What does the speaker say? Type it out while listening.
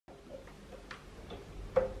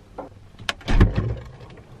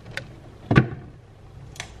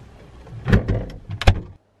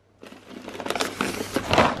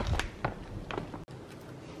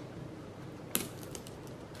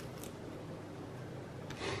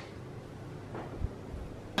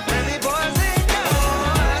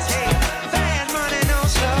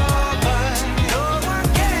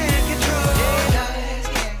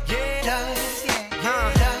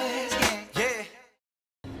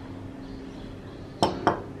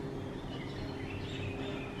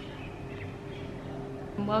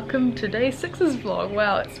Welcome to day 6's vlog.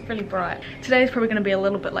 Wow, it's really bright. Today's probably going to be a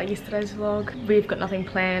little bit like yesterday's vlog. We've got nothing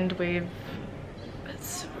planned.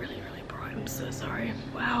 It's really bright. I'm so sorry.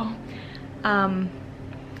 Wow.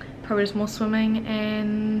 Probably just more swimming,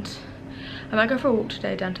 and I might go for a walk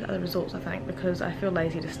today down to the other resorts, I think, because I feel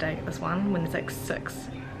lazy to stay at this one when there's like 6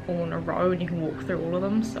 all in a row and you can walk through all of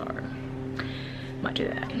them, so might do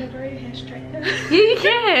that. Can I borrow your hair straightener? Yeah, you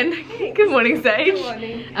can. Good morning, Saige. Good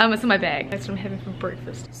morning. It's in my bag. That's what I'm having for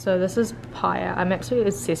breakfast. So this is papaya. I'm absolutely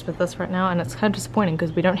obsessed with this right now, and it's kind of disappointing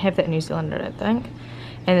because we don't have that in New Zealand, I don't think.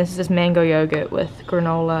 And this is just mango yogurt with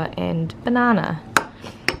granola and banana.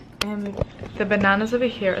 And the bananas over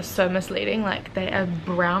here are so misleading. Like, they are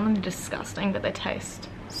brown and disgusting, but they taste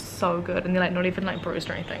so good, and they're like not even like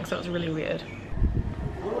bruised or anything, so it's really weird.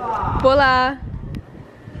 Hola.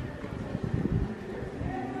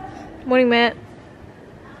 Morning, Matt.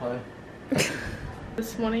 Hi.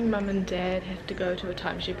 This morning mum and dad have to go to a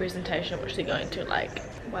timeshare presentation, which they're going to, like,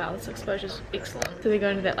 wow, this exposure's excellent. So they're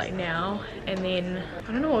going to that like now, and then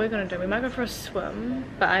I don't know what we're gonna do. We might go for a swim,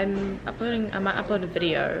 but I might upload a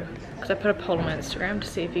video because I put a poll on my Instagram to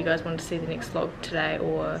see if you guys want to see the next vlog today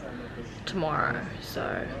or tomorrow.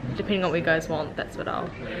 So depending on what you guys want, that's what I'll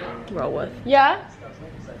roll with. Yeah?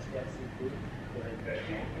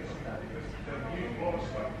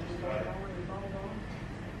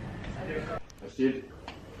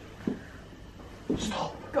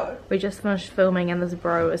 Stop. Go. We just finished filming and this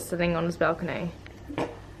bro is sitting on his balcony.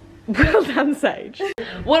 Well done, Saige.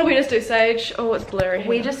 What did we just do, Saige? Oh, it's blurry here.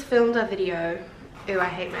 We just filmed a video. Ooh, I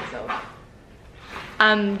hate myself.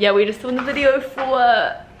 Yeah, we just filmed a video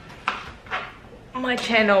for my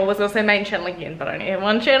channel. I was gonna say main channel again, but I only have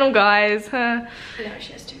one channel, guys. Huh? No,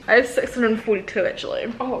 she has 2. I have 642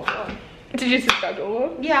 actually. Oh god. Did you subscribe to all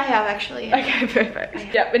of them? Yeah, I have actually. Yeah. Okay,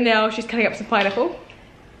 perfect. Yep, and now she's cutting up some pineapple.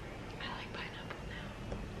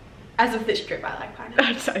 As of this trip, I like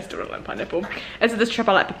pineapple. I still don't like pineapple. As of this trip,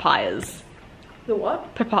 I like papayas. The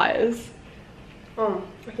what? Papayas. Oh,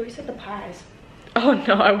 I thought you said the pies. Oh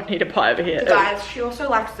no, I would need a pie over here. The guys. She also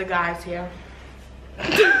likes the guys here.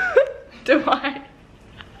 Do I?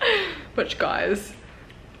 Which guys?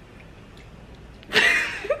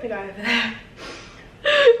 The guy over there.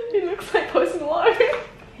 He looks like Post Malone.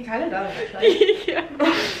 He kind of does, actually. Yeah.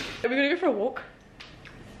 Are we gonna go for a walk?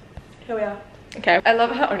 Here we are. Okay. I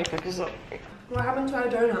love how it only focuses on. What happened to our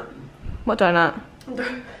donut? What donut?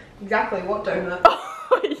 Exactly, what donut?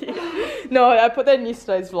 Oh, yeah. No, I put that in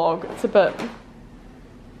yesterday's vlog. It's a bit,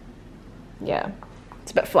 yeah,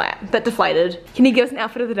 it's a bit flat, a bit deflated. Can you give us an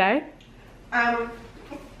outfit of the day?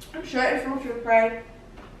 Shirt is from Sugar,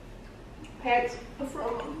 pants are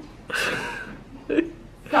from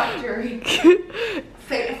factory,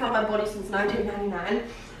 feet are from my body since 1999,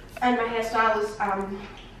 and my hairstyle is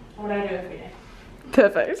what I do every day.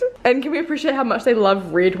 Perfect. And can we appreciate how much they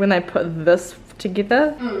love red when they put this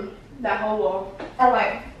together? That whole wall. Oh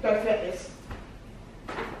wait, don't forget this.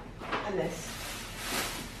 And this.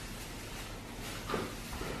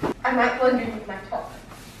 I might blend in with my top.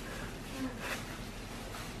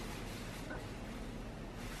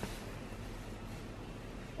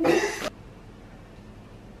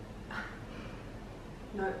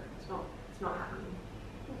 No, it's not. It's not happening.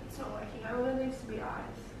 It's not working. I want these to be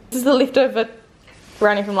eyes. This is the leftover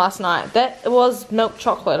brownie from last night. That was milk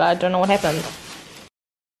chocolate. I don't know what happened.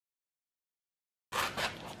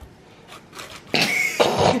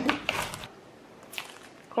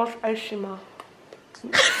 Gosh, I shimmer.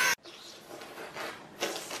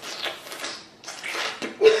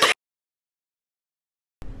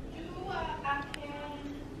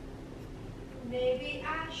 Maybe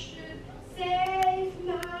I should save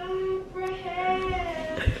my breath.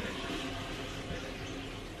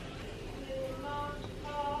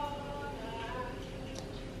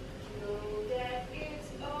 Know that it's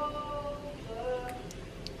over.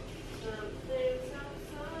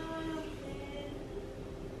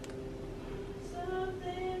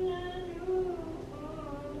 Something new.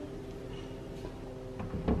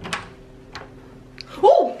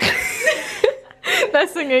 Oh! They're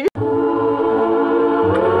singing.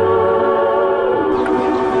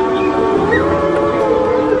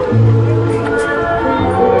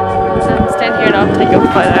 Stand here and I'll take a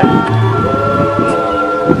photo.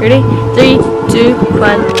 Ready? 3, 2,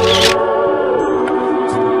 1.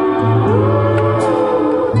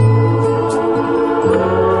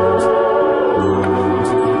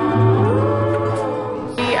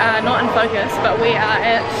 Not in focus, but we are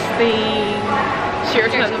at the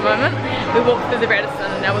Sheraton at the moment. We walked through the Radisson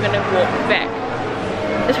and now we're going to walk back.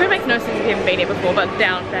 This really makes no sense if you haven't been here before, but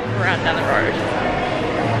back around down the road.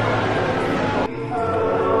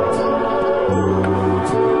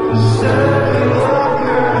 Wonder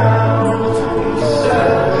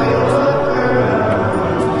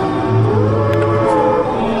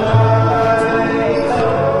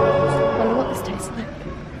what this tastes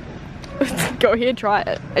like. Go ahead, try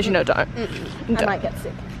it. As you know, don't. I might get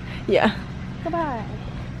sick. Yeah. Goodbye.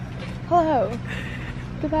 Hello.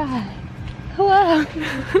 Goodbye. Hello.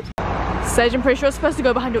 Sage, I'm pretty sure it's supposed to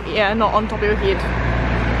go behind your ear, not on top of your head.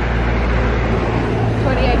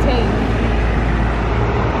 2018.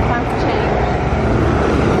 Time for change.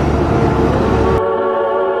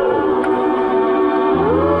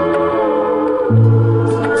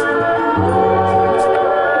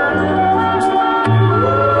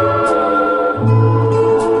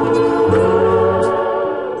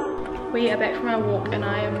 We are back from our walk and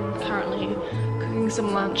I am currently cooking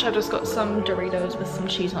some lunch. I've just got some Doritos with some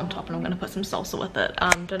cheese on top and I'm going to put some salsa with it.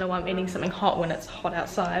 Don't know why I'm eating something hot when it's hot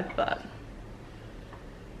outside, but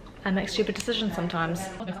I make stupid decisions sometimes.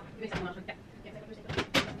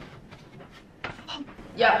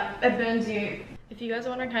 Yeah, it burns you. If you guys are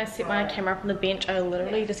wondering how I set my camera up on the bench, I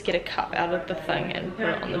literally just get a cup out of the thing and put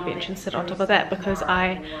it on the bench and sit on top of that because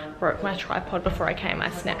I broke my tripod before I came.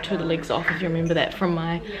 I snapped 2 of the legs off, if you remember that from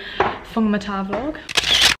my Fongmata vlog.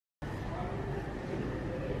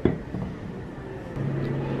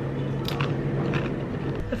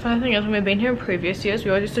 The funny thing is, when we've been here in previous years, we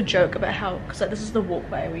always used to joke about how, because like this is the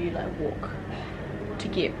walkway where you like walk to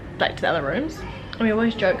get like to the other rooms. And we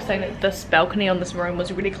always joke saying that this balcony on this room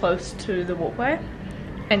was really close to the walkway.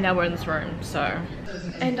 And now we're in this room, so.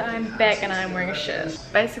 And I'm back and I'm wearing a shirt.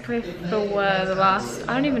 Basically for the last,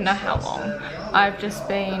 I don't even know how long, I've just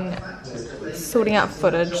been sorting out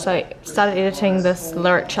footage. So I started editing this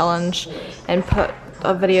lyric challenge and put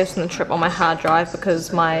videos from the trip on my hard drive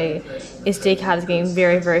because my SD card is getting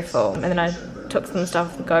very, very full. And then I took some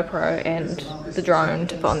stuff with the GoPro and the drone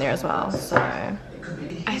to put on there as well, so.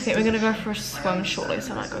 I think we're gonna go for a swim shortly,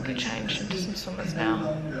 so I might go get changed into some swimmers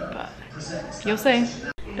now, but you'll see.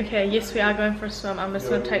 Okay, yes, we are going for a swim. I'm just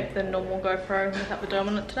gonna take the normal GoPro without the dome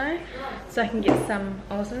on it today, so I can get some.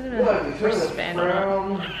 I was gonna do a wristband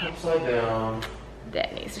on it. Upside down.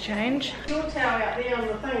 That needs to change. Your towel out there on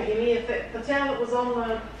the thing, you need the towel that was on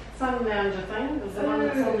the sun lounger thing was the one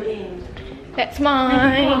that's on the end. That's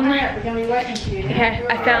mine. We're going to be waiting for you. Okay,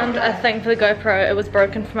 I found a thing for the GoPro. It was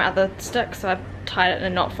broken from my other stick, so I've tied it in a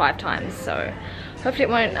knot 5 times, so hopefully it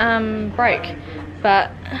won't break.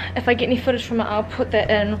 But if I get any footage from it, I'll put that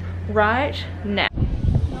in right now.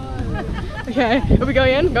 Okay, are we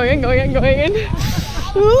going in? Going in, going in, going in.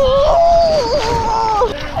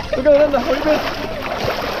 We're going in the whole bit.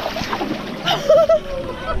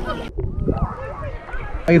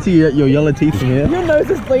 I can see your yellow teeth from here. Your nose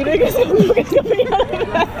is bleeding. It's coming out of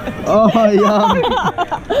that. Oh, yum.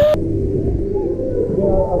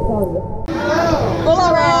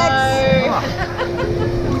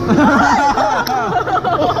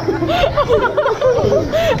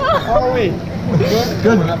 How are we?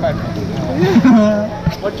 Good.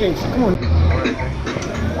 What drinks? Come on.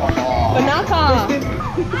 Banaka.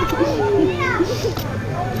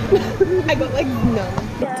 I got like none.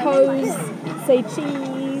 Toes say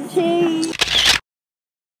cheese. Cheese.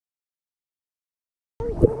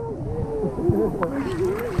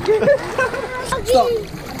 Stop.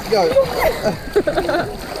 Go.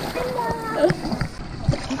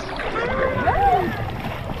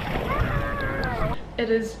 It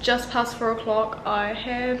is just past 4 o'clock. I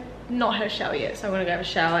have not had a shower yet, so I'm gonna go have a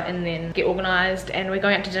shower and then get organized, and we're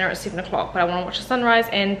going out to dinner at 7 o'clock, but I want to watch the sunrise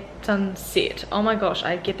and sunset. Oh my gosh,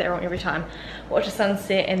 I get that wrong every time. Watch the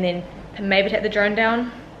sunset and then maybe take the drone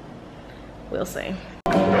down. We'll see.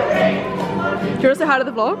 Do you want to say hi to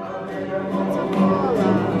the vlog?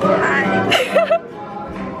 Hi.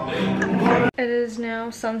 It is now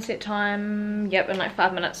sunset time, yep, in like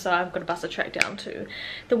 5 minutes, so I've got to bus a track down to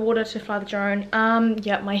the water to fly the drone.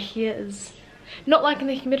 Yep, my hair is not liking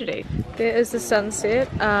the humidity. There is the sunset.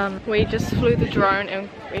 We just flew the drone and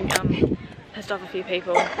we pissed off a few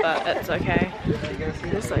people, but it's okay.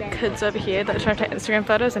 There's like kids over here that are trying to take Instagram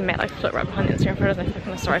photos, and Matt like flipped right behind the Instagram photos, and I feel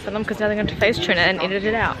kind of sorry for them because now they're going to face tune it and edit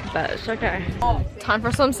it out, but it's okay. Time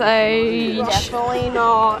for some Sage. Definitely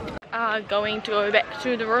not. Going to go back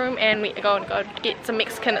to the room and we are going to go get some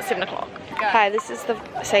Mexican at 7 o'clock. Hi, this is the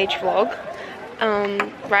Saige vlog.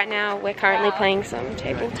 Right now we're currently playing some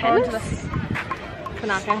table tennis.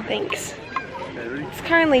 Thanks. It's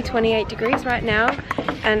currently 28 degrees right now,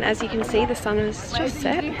 and as you can see the sun is just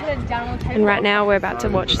set. And right now we're about to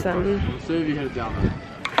watch some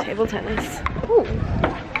table tennis. Ooh.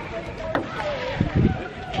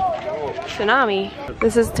 Tsunami.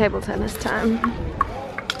 This is table tennis time.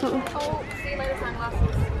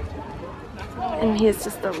 And here's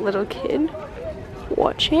just a little kid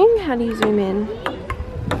watching. How do you zoom in?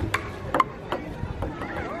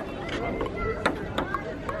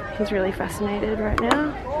 He's really fascinated right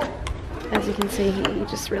now. As you can see, he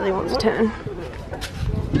just really wants to turn.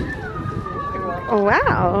 Oh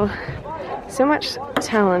wow, so much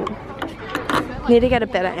talent. Need to get a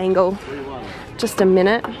better angle. Just a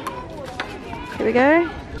minute. Here we go.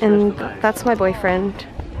 And that's my boyfriend.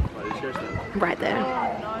 Right there.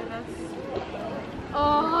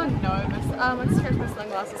 Oh no, miss. Let's my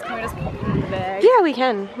sunglasses. Can we just pop them in the bag? Yeah, we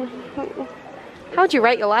can. How would you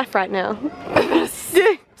rate your life right now?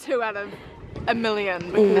 2 out of a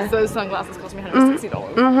million because those sunglasses cost me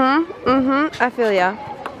 $160. I feel ya.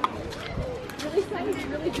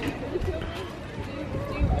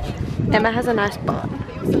 Emma has a nice butt.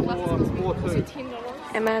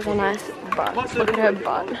 Emma has a nice butt. Look at her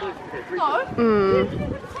butt.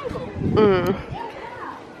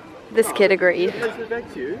 This kid agreed.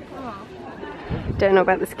 Don't know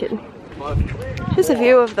about this kid. Here's a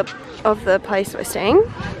view of the place we're staying.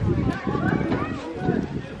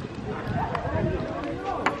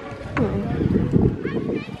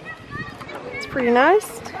 It's pretty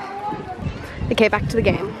nice. Okay, back to the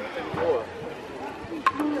game.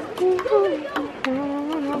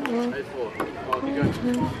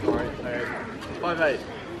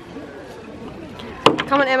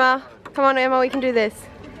 Come on, Emma. Come on, Emma. We can do this.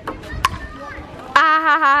 Ah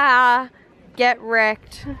ha ha ha! Get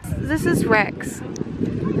wrecked. This is Rex.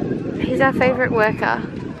 He's our favorite worker.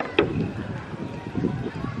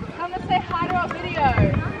 Come and say hi to our video.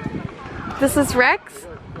 This is Rex.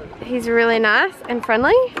 He's really nice and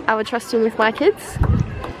friendly. I would trust him with my kids.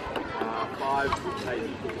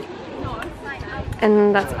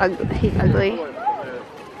 And that's ugly. He's ugly.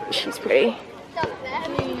 She's pretty.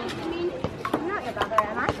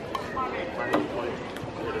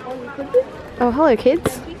 Oh, hello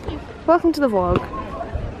kids. Welcome to the vlog.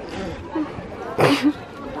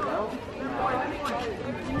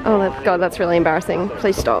 Oh God, that's really embarrassing.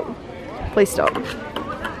 Please stop. Please stop.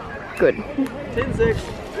 Good. 10-6.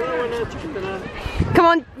 Chicken dinner. Come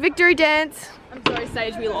on, victory dance. I'm sorry,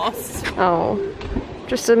 Saige, we lost. Oh,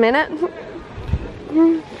 just a minute.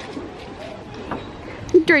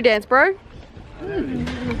 Victory dance, bro.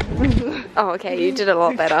 Oh, okay, you did a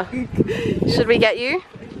lot better. Should we get you?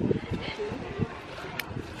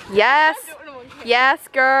 Yes. Yes,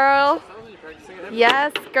 girl.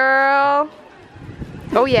 Yes, girl.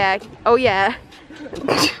 Oh yeah. Oh yeah.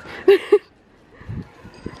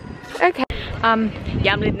 Okay.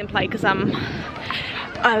 Yeah, I'm letting them play because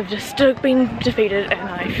I've just been defeated and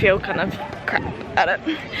I feel kind of crap at it.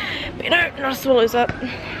 But you know, not a sore loser.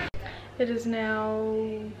 It is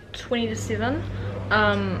now 20 to 7.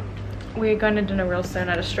 We're going to dinner real soon.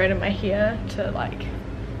 I just straightened my hair to like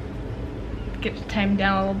get it tamed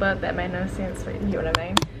down a little bit. That made no sense, but you know what I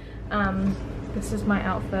mean. This is my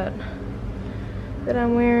outfit that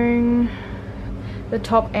I'm wearing. The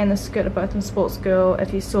top and the skirt are both in Sports Girl.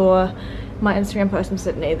 If you saw my Instagram post from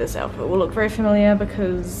Sydney, this outfit will look very familiar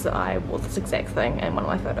because I wore this exact thing in one of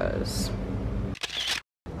my photos.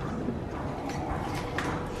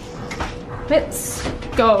 Let's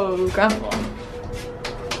go, ground floor.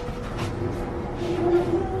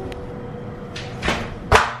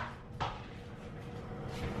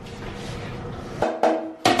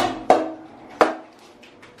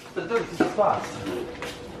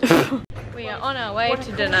 We are on our way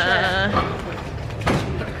to dinner. Are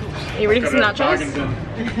you ready for some nachos?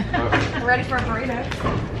 We're ready for a burrito.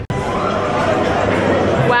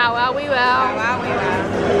 Wow, wow, we wow. Wow, we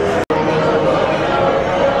wow.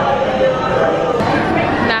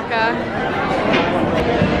 Naka.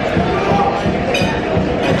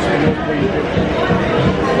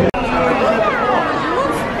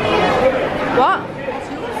 What?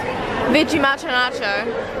 Veggie matcha nacho.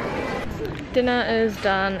 Dinner is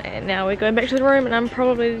done and now we're going back to the room and I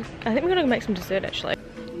think we're gonna make some dessert actually.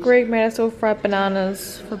 Greg made us all fried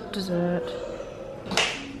bananas for dessert.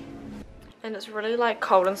 And it's really like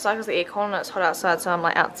cold inside because the aircon and it's hot outside, so I'm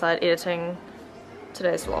like outside editing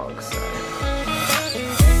today's vlog. So.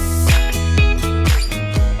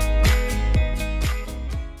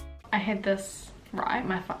 I had this, right,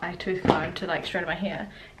 my tooth comb to like straighten my hair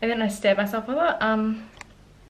and then I stabbed myself with it.